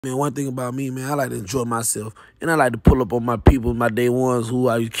Man, one thing about me, man, I like to enjoy myself. And I like to pull up on my people, my day ones who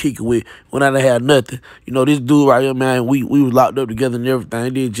I used to kick it with when I didn't have nothing. You know, this dude right here, man, we was locked up together and everything. He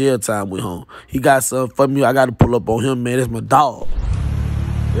did jail time with him. He got something for me. I got to pull up on him, man. That's my dog.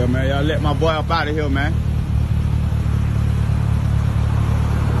 Yeah, man, y'all let my boy up out of here, man.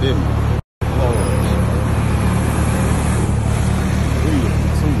 Yeah, man.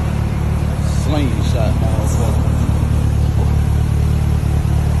 Slingshot, motherfucker.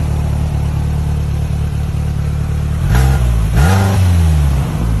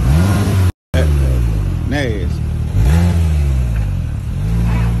 Nasty.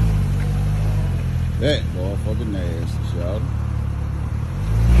 That motherfucking nasty, y'all.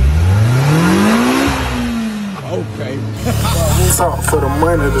 Okay. Talk for the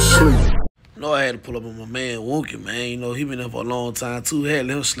money to sleep. You know, I had to pull up on my man, Wonky, man. You know, he been there for a long time, too. Had to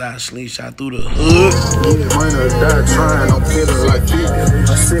let him slide slingshot through the hood. Yeah, money die trying, I'm feeling like this.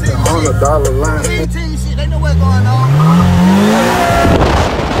 I'm sipping $100 line. Shit, they know what's going on.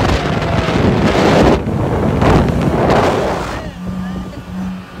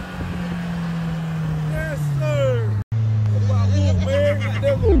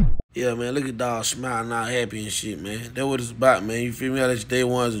 Yeah, man, look at dog smiling out happy and shit, man. That's what it's about, man. You feel me? I let your day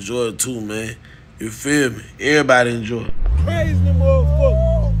ones enjoy it too, man. You feel me? Everybody enjoy it. Crazy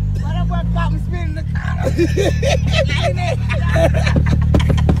motherfucker. Why that boy got me spinning the car? How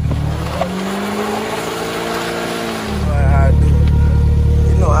I do it.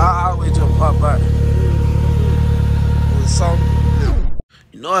 You know, I always just pop out with something.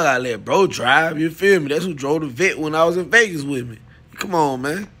 You know, I gotta let bro drive. You feel me? That's who drove the vet when I was in Vegas with me. Come on,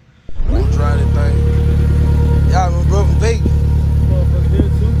 man. Bro drive that thing. Y'all know bro from Vegas. Motherfucker here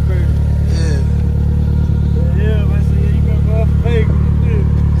too crazy. Yeah. Yeah, man. So yeah, you gonna go off Vegas.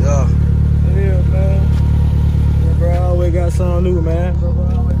 Yeah. Yeah, man. Yeah, bro, I always got something new, man. Bro, I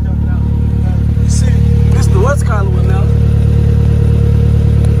always jumping out. You see, Mr. What's calling one now?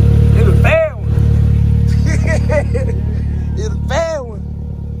 It's a bad one. It's a bad one.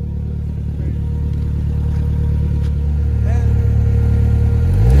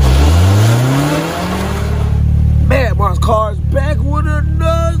 Mad Mark's car's back with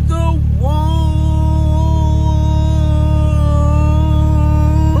another one.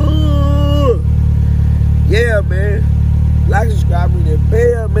 Yeah, man. Like and subscribe, ring that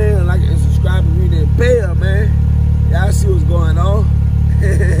bell, man. Like and subscribe and ring that bell, man. Y'all see what's going on?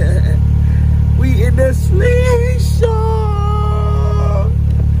 We in the slingshot.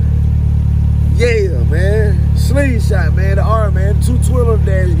 Yeah, man. Slingshot, man. The R, man. The 212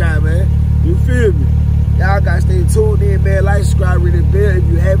 dash guy, man. You feel me? Y'all gotta stay tuned in, man. Like, subscribe, ring that bell if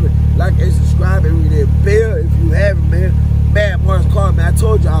you haven't. Like and subscribe and ring that bell if you haven't, man. Mad Mark's car, man. I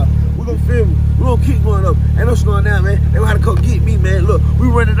told y'all, we gonna feel me. We gonna keep going up. Ain't no slowing down, man. They gonna have to come get me, man. Look, we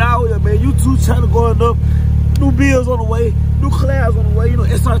running out here, man. YouTube channel going up. New bills on the way. New collabs on the way. You know,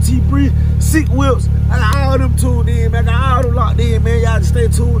 Srtbree, SikkWhips. I got all them tuned in, man. I got all them locked in, man. Y'all just stay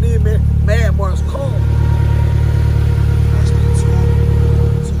tuned in, man. Mad Mark's car.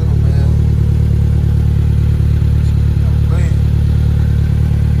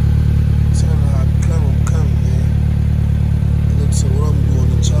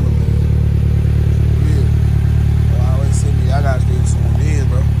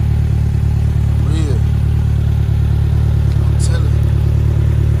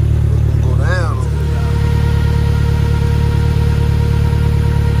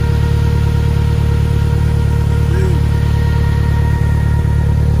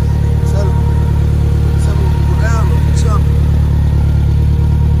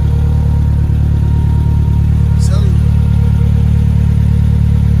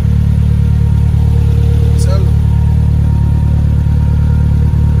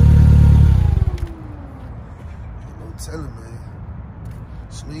 Tell him, man.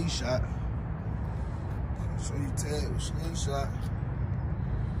 Slingshot. Show you tag with slingshot.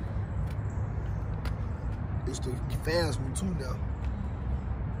 It's the fast one too now.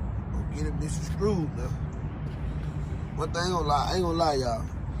 Don't get it misconstrued now. One thing I ain't gonna lie, y'all.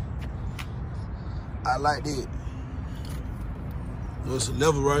 I like that. There's a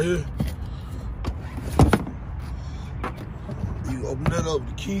lever right here. You open that up with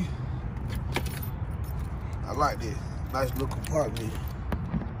the key. I like that. Nice little compartment.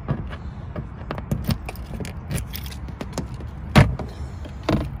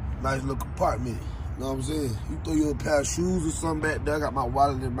 Nice little compartment. You know what I'm saying? You throw your pair of shoes or something back there. I got my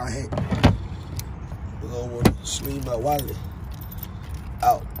wallet in my hand. I don't want to sling my wallet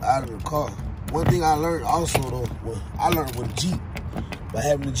out of the car. One thing I learned also though, I learned with a Jeep, by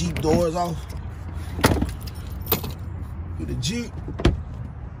having the Jeep doors off. With the Jeep,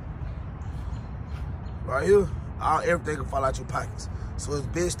 right here, everything can fall out your pockets. So it's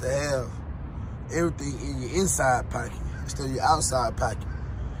best to have everything in your inside pocket instead of your outside pocket.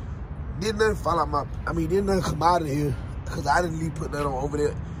 Didn't nothing fall out didn't nothing come out of here because I didn't even put that on over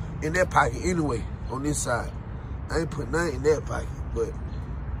there in that pocket anyway, on this side. I ain't put nothing in that pocket, but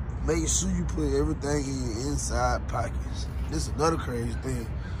make sure you put everything in your inside pockets. This is another crazy thing.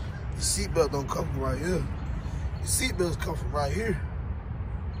 The seatbelt don't come from right here. The seatbelts come from right here.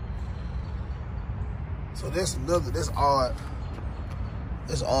 So that's odd.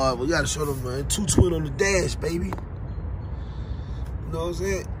 That's odd, but you gotta show them, man. 220 on the dash, baby. You know what I'm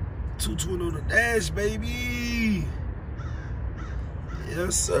saying? 220 on the dash, baby.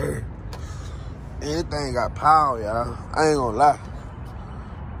 Yes, sir. And this thing got power, y'all. I ain't gonna lie.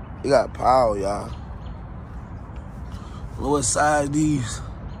 It got power, y'all. What size these?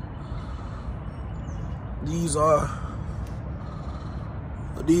 These are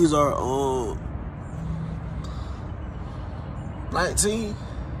 19.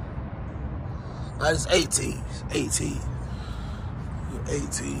 That's 18. 18.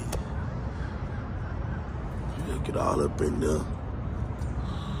 18. Get all up in there.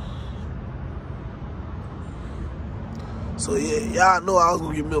 So yeah, y'all know I was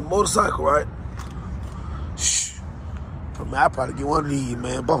gonna get me a motorcycle, right? Shh. For me, I probably get one of these,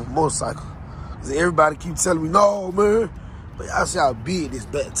 man. Bump a motorcycle. Cause everybody keep telling me, no, man. But y'all see how big this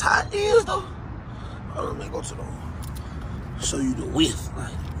back tire is, though. Hold on, man. Go to the show you the width.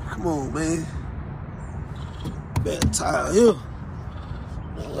 Like, come on, man. Back tire here.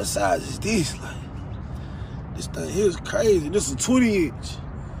 Man, what size is this? Like, this thing here is crazy. This is a 20-inch.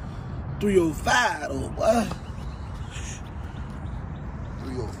 305, though, boy.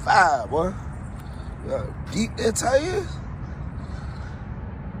 305, boy. You know how deep that tire is?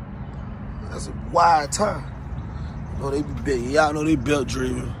 That's a wide tire. You know they be big. Y'all know they belt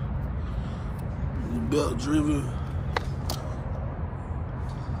driven. Belt driven.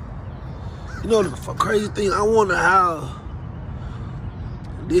 You know the crazy thing, I wonder how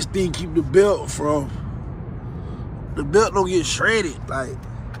this thing keep the belt from, the belt don't get shredded, like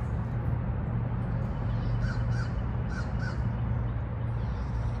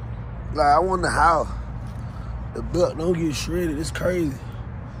I wonder how the belt don't get shredded. It's crazy.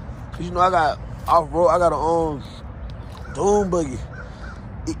 Cause you know I got off-road, I got a dune buggy.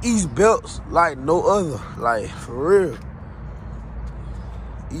 It eats belts like no other, like for real.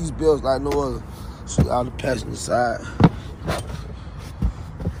 Eats belts like no other. So out the passenger side.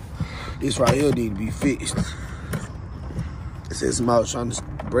 This right here need to be fixed. It says somebody was trying to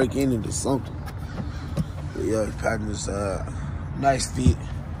break into something. But yeah, passenger side. Nice fit.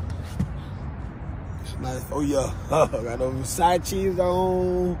 It's nice. Oh yeah, I got those side cheese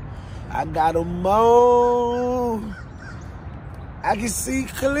on. I got them on. I can see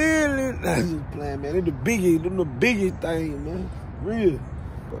clearly. I'm just playing, man. They're the biggie thing, man. Real.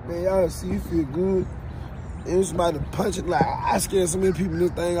 But man, y'all see, it feel good. And somebody punch it like I scared so many people in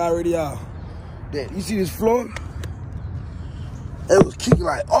this thing already out. That you see this floor? It was kicking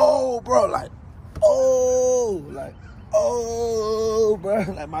like, oh, bro, like, oh, bro.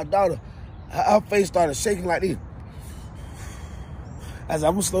 Like my daughter, her face started shaking like this. I said,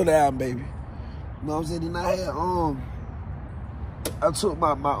 I'm gonna slow down, baby. You know what I'm saying? Then I had I took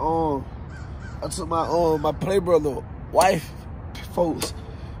my play brother wife folks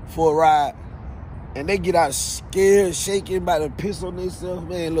for a ride, and they get out scared, shaking, about to piss on themselves.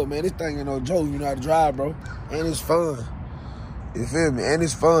 Man, look, man, this thing ain't no joke. You know how to drive, bro, and it's fun. You feel me? And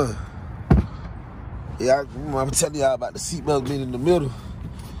it's fun. Yeah, I'm telling y'all about the seatbelt being in the middle.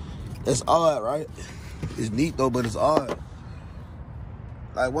 That's odd, right? It's neat though, but it's odd.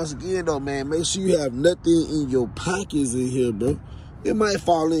 Like, once again though, man, make sure you have nothing in your pockets in here, bro. It might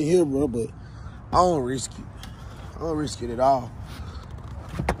fall in here, bro, but I don't risk it. I don't risk it at all.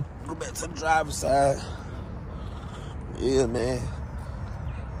 Go back to the driver's side. Yeah, man.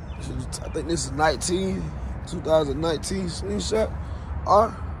 I think this is 2019 SlingShot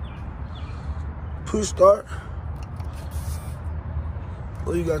R. Push start.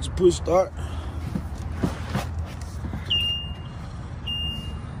 Oh, you got your push start.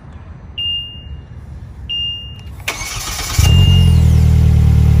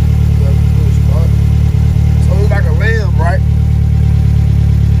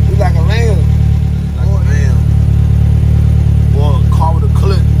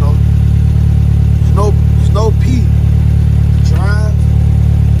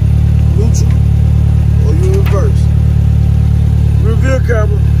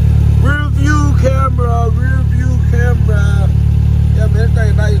 Rear view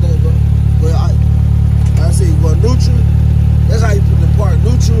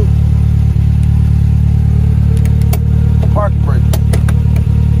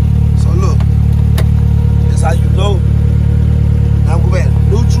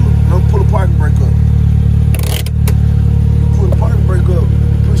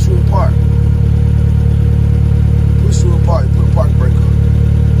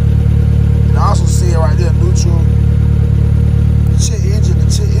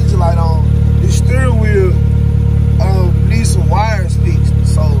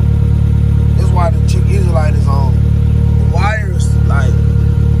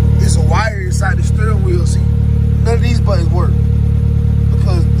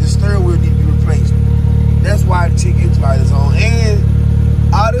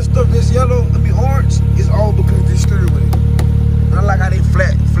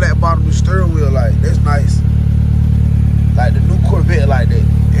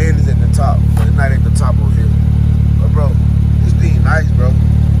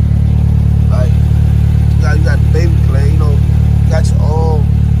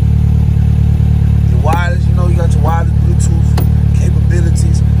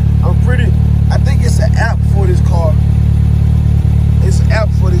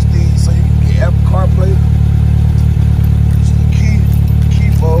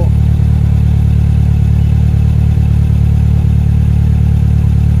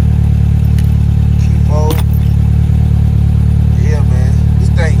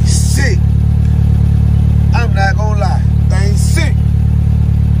I'm not gonna lie. Thing sick.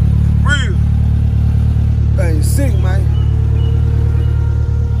 Real. Thing sick, man.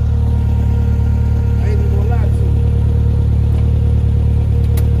 I ain't even gonna lie to you.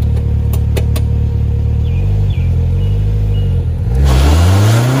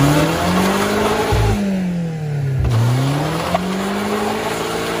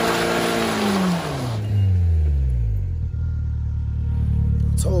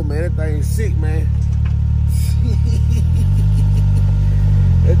 I told man, that thing sick, man.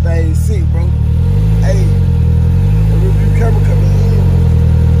 That thing sick, bro. Hey, the review camera coming in.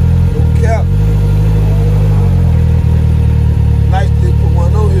 No cap. Nice they put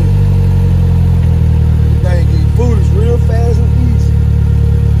one on here. This thing get foolish real fast and easy.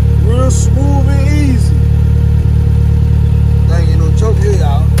 Real smooth and easy. Thing ain't no joke here,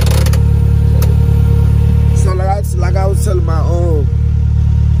 y'all. So like I was telling my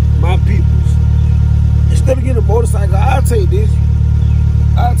peoples, instead of getting a motorcycle, I'll take this.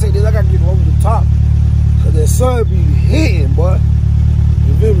 I gotta get over the top. Cause that sun be hitting, boy.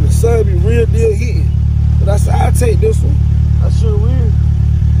 You feel me? The sun be real deal hitting. But I said, I'll take this one. I sure will.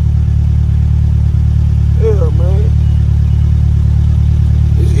 Yeah, man.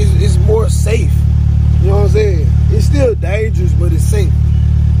 It's more safe. You know what I'm saying? It's still dangerous, but it's safe.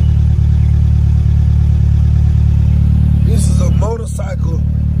 This is a motorcycle.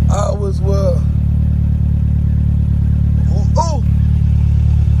 I was,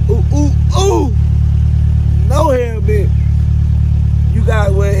 ooh. No helmet. You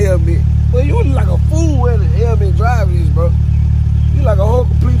guys wear a helmet. Well, you look like a fool wearing a helmet driving this, bro. You like a whole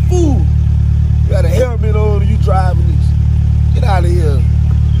complete fool. You got a helmet on and you driving this. Get out of here.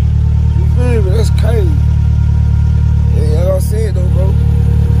 You feel me? That's crazy. Yeah, like I said though, bro.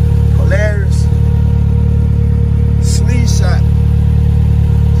 Polaris Slingshot.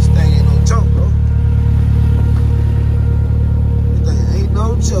 This thing ain't no joke, bro. This thing ain't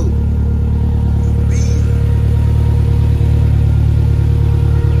no joke.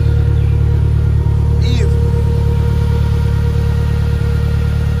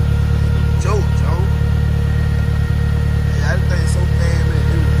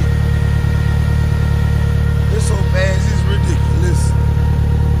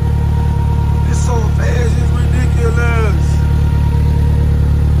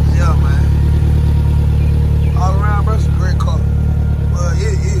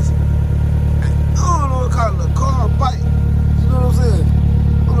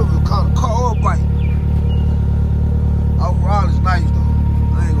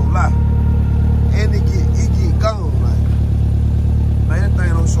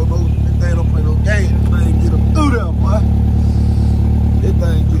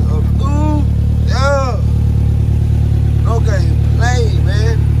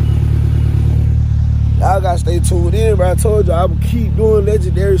 Stay tuned in, bro. I told you I would keep doing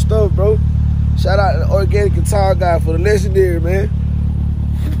legendary stuff, bro. Shout out to the organic guitar guy for the legendary, man.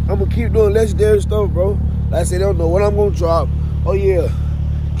 I'm gonna keep doing legendary stuff, bro. Like I said, they don't know what I'm gonna drop. Oh yeah,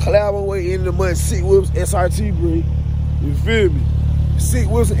 collab on way in the month. SikkWhips, Srtbree. You feel me?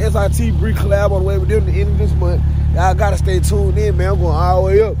 SikkWhips and Srtbree collab on the way with them at the end of this month. Y'all gotta stay tuned in, man. I'm going all the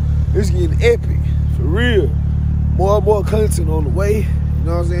way up. It's getting epic, for real. More and more content on the way. You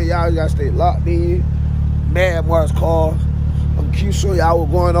know what I'm saying? Y'all gotta stay locked in. Mad Mars cars. I'm gonna keep showing y'all what's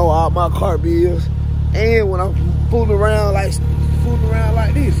going on with all my car bills. And when I'm fooling around like this,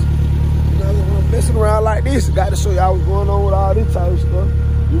 you know, when I'm messing around like this, I got to show y'all what's going on with all this type of stuff.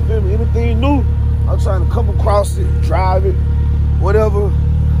 You feel me? Anything new, I'm trying to come across it, drive it, whatever.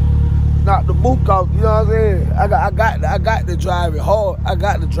 Knock the mook off, you know what I'm saying? I got to drive it hard. I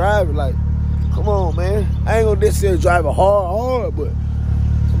got to drive it like, come on, man. I ain't gonna necessarily drive it hard, but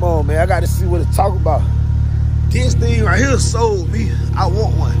come on, man. I got to see what it's talking about. This thing right here sold me. I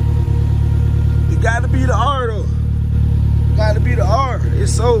want one. It got to be the R, though. Got to be the R. It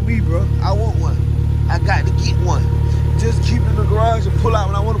sold me, bro. I want one. I got to get one. Just keep it in the garage and pull out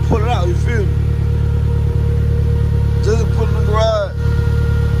when I want to pull it out. You feel me? Just put it in the garage,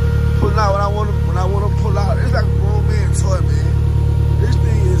 pull it out when I want to pull out. It's like a grown man toy, man. This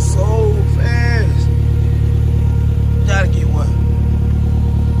thing is so fast. You gotta get one.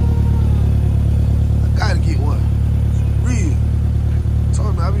 Gotta get one. Real.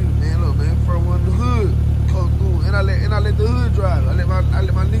 Told me I be man, look, man, first one in the hood come through, and I let the hood drive. I let my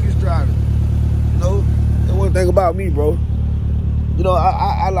niggas drive it. You know, that's one thing about me, bro. You know,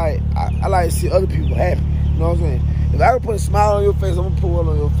 I like to see other people happy. You know what I'm saying? If I can put a smile on your face, I'm gonna put one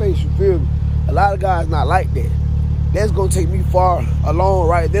on your face. You feel me? A lot of guys not like that. That's gonna take me far along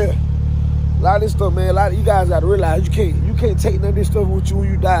right there. A lot of this stuff, man. A lot of you guys gotta realize you can't take none of this stuff with you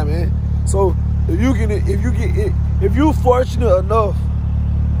when you die, man. So if you fortunate enough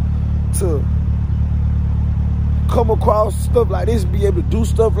to come across stuff like this, be able to do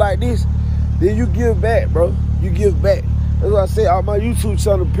stuff like this, then you give back, bro. You give back. That's what I say on my YouTube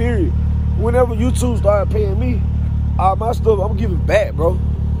channel, period. Whenever YouTube started paying me, all my stuff, I'm giving back, bro.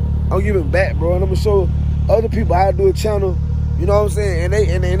 I'm giving back, bro. And I'm gonna show other people how to do a channel, you know what I'm saying?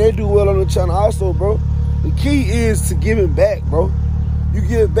 And they do well on the channel also, bro. The key is to giving back, bro. You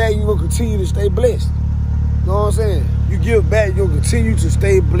give back, you're gonna continue to stay blessed. You know what I'm saying? You give back, you're gonna continue to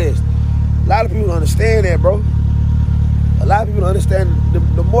stay blessed. A lot of people don't understand that, bro. A lot of people don't understand.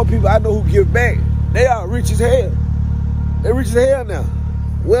 The more people I know who give back, they are rich as hell. They rich as hell now.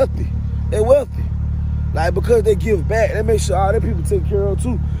 Wealthy. They wealthy. Like, because they give back, they make sure all their people take care of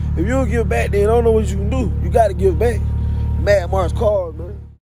too. If you don't give back, then you don't know what you can do. You got to give back. Mad Mark's cars, man.